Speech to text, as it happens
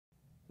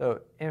So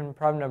in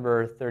problem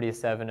number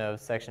 37 of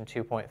section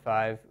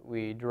 2.5,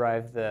 we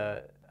derive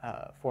the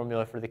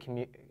formula for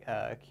the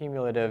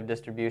cumulative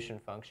distribution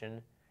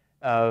function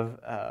of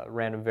a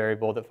random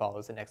variable that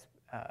follows an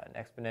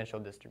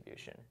exponential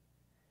distribution.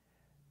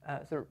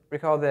 So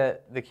recall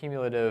that the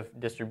cumulative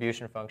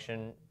distribution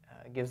function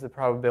gives the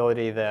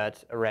probability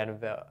that a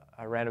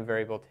random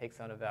variable takes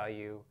on a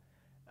value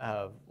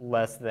of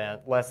less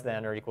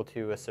than or equal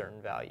to a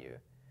certain value.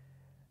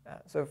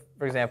 So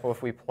for example,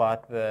 if we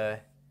plot the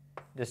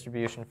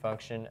distribution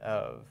function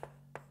of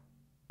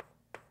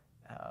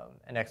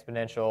an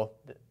exponential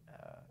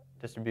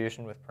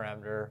distribution with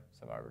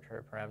some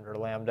arbitrary parameter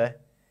lambda,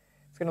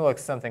 it's going to look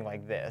something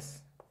like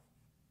this.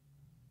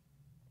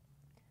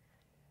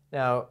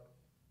 Now,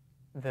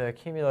 the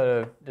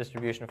cumulative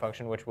distribution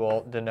function, which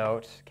will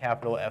denote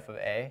capital F of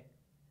A,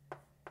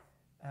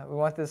 we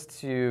want this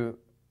to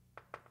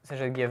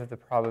essentially give the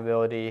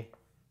probability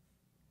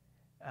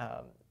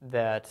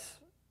that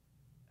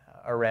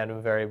a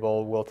random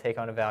variable will take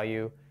on a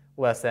value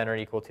less than or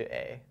equal to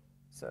A.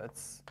 So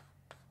it's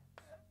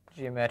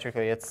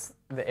geometrically, it's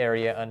the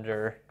area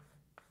under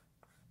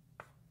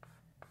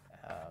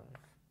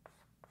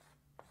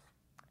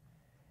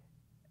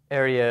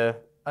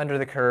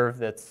the curve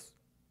that's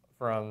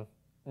from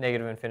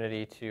negative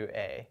infinity to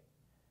A.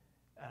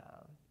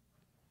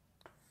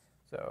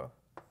 So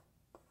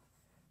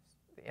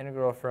the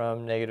integral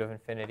from negative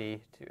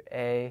infinity to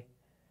A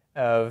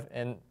of,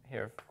 and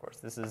here, of course,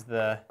 this is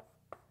the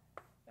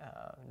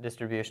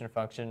distribution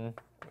function,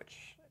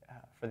 which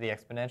for the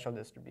exponential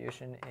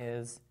distribution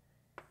is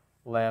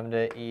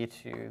lambda e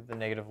to the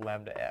negative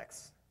lambda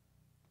x.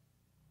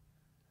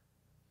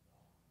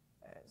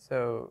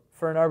 So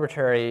for an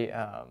arbitrary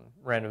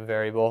random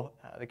variable,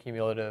 the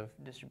cumulative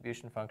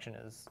distribution function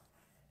is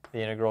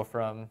the integral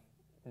from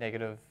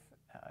negative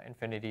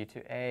infinity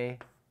to A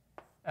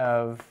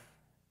of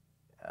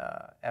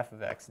f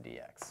of x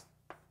dx.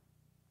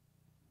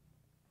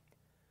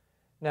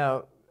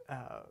 Now,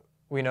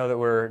 we know that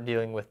we're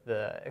dealing with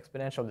the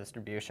exponential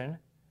distribution,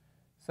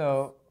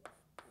 so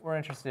we're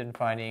interested in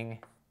finding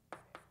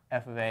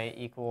f of A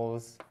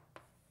equals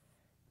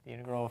the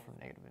integral from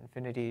negative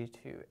infinity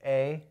to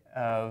A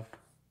of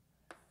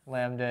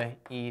lambda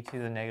e to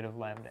the negative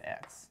lambda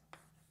x.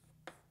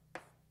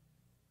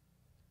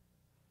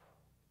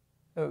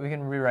 So we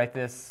can rewrite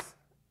this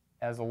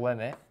as a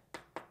limit.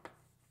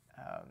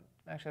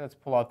 Actually, let's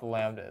pull out the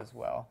lambda as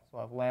well. So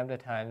we'll have lambda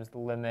times the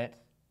limit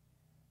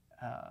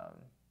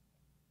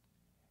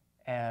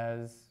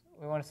as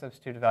we want to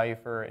substitute a value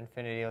for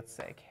infinity, let's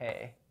say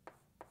k.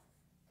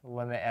 The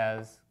limit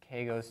as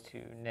k goes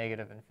to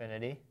negative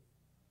infinity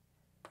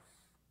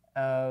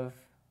of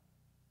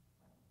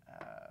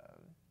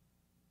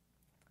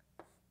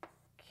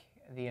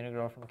the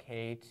integral from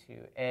k to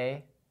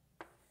A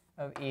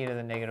of e to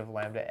the negative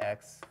lambda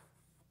x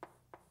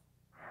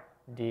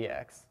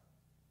dx.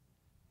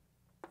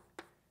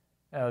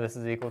 Now this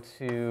is equal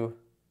to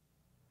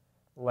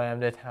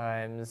lambda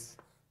times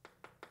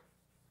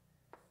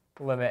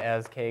limit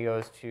as k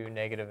goes to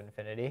negative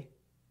infinity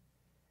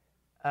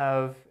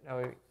of, now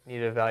we need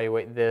to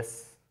evaluate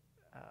this,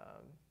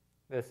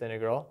 this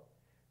integral,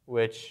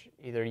 which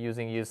either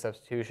using U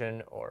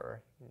substitution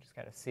or you can just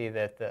kind of see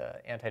that the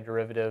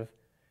antiderivative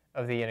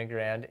of the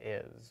integrand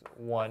is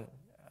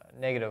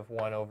negative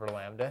 1 over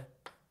lambda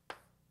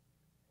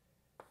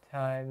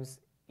times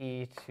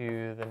e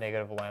to the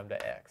negative lambda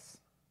x.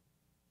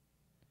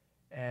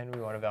 And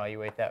we want to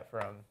evaluate that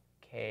from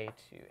k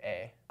to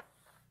A.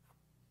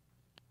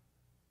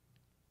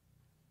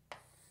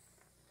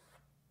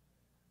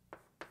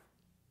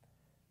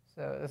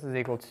 So this is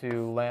equal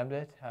to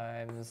lambda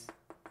times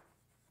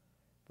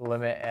the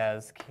limit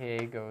as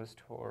k goes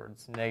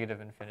towards negative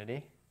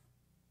infinity.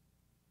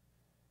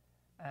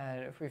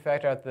 And if we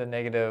factor out the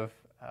negative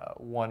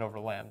 1 over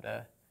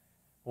lambda,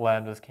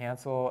 lambdas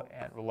cancel,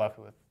 and we're left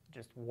with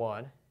just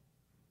 1.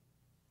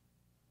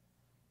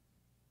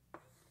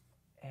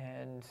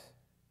 And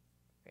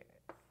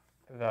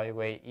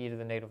evaluate e to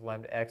the negative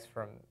lambda x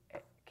from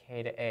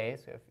k to A,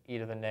 so we have e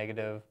to the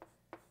negative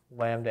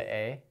lambda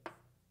A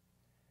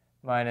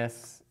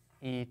minus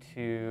e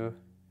to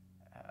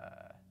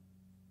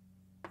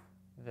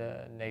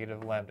the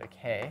negative lambda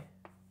k.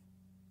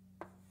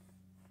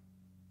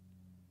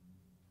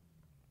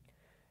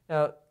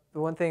 Now,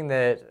 the one thing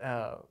that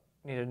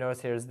you need to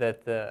notice here is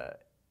that the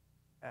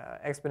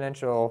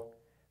exponential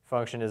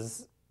function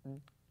is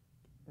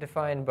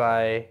defined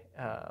by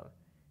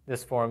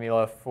this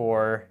formula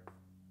for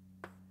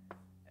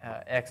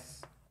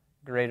x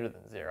greater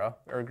than 0,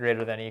 or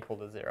greater than or equal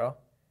to 0.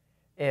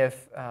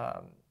 If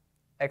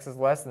x is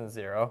less than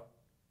 0,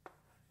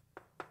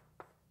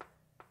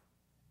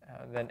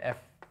 then f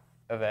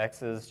of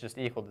x is just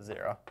equal to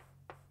 0.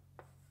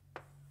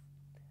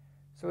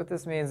 So what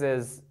this means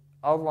is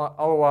all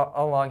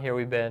along here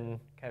we've been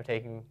kind of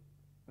taking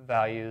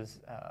values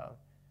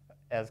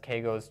as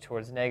k goes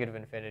towards negative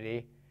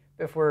infinity.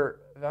 But if we're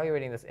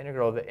evaluating this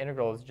integral, the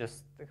integral is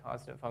just the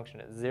constant function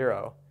at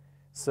 0.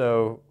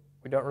 So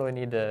we don't really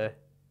need to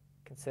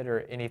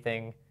consider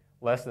anything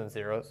less than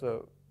 0.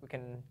 So we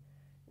can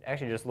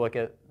actually just look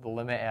at the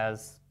limit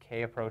as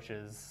k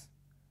approaches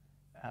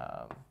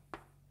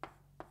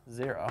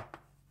 0.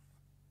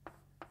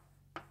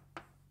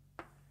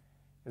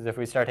 Because if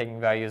we start taking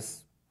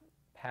values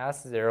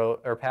past 0,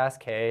 or past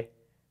k,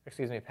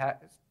 excuse me,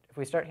 if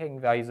we start taking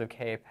values of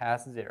k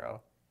past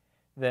 0,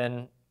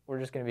 then we're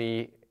just going to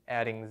be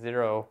adding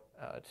 0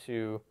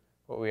 to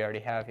what we already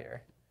have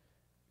here.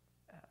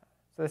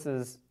 So this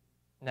is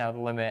now the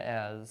limit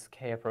as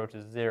k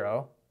approaches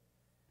 0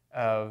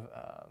 of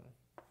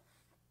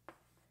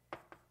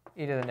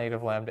e to the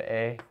negative lambda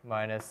a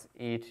minus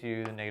e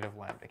to the negative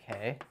lambda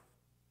k.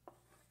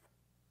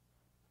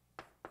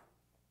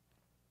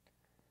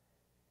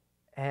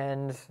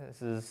 And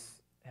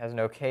this has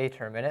no k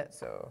term in it,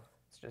 so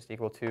it's just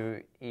equal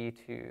to e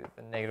to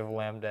the negative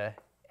lambda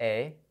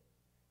a,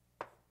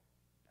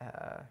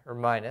 or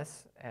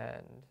minus,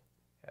 and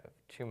we have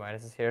two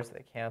minuses here, so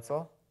they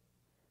cancel.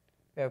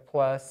 We have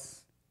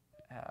plus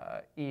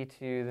e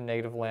to the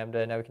negative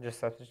lambda. Now we can just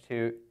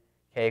substitute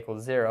k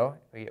equals 0,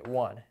 we get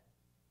 1.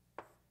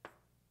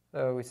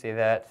 So we see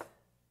that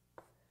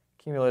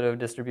cumulative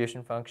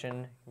distribution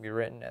function can be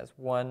written as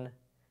 1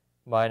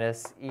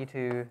 minus e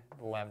to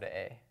the lambda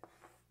a.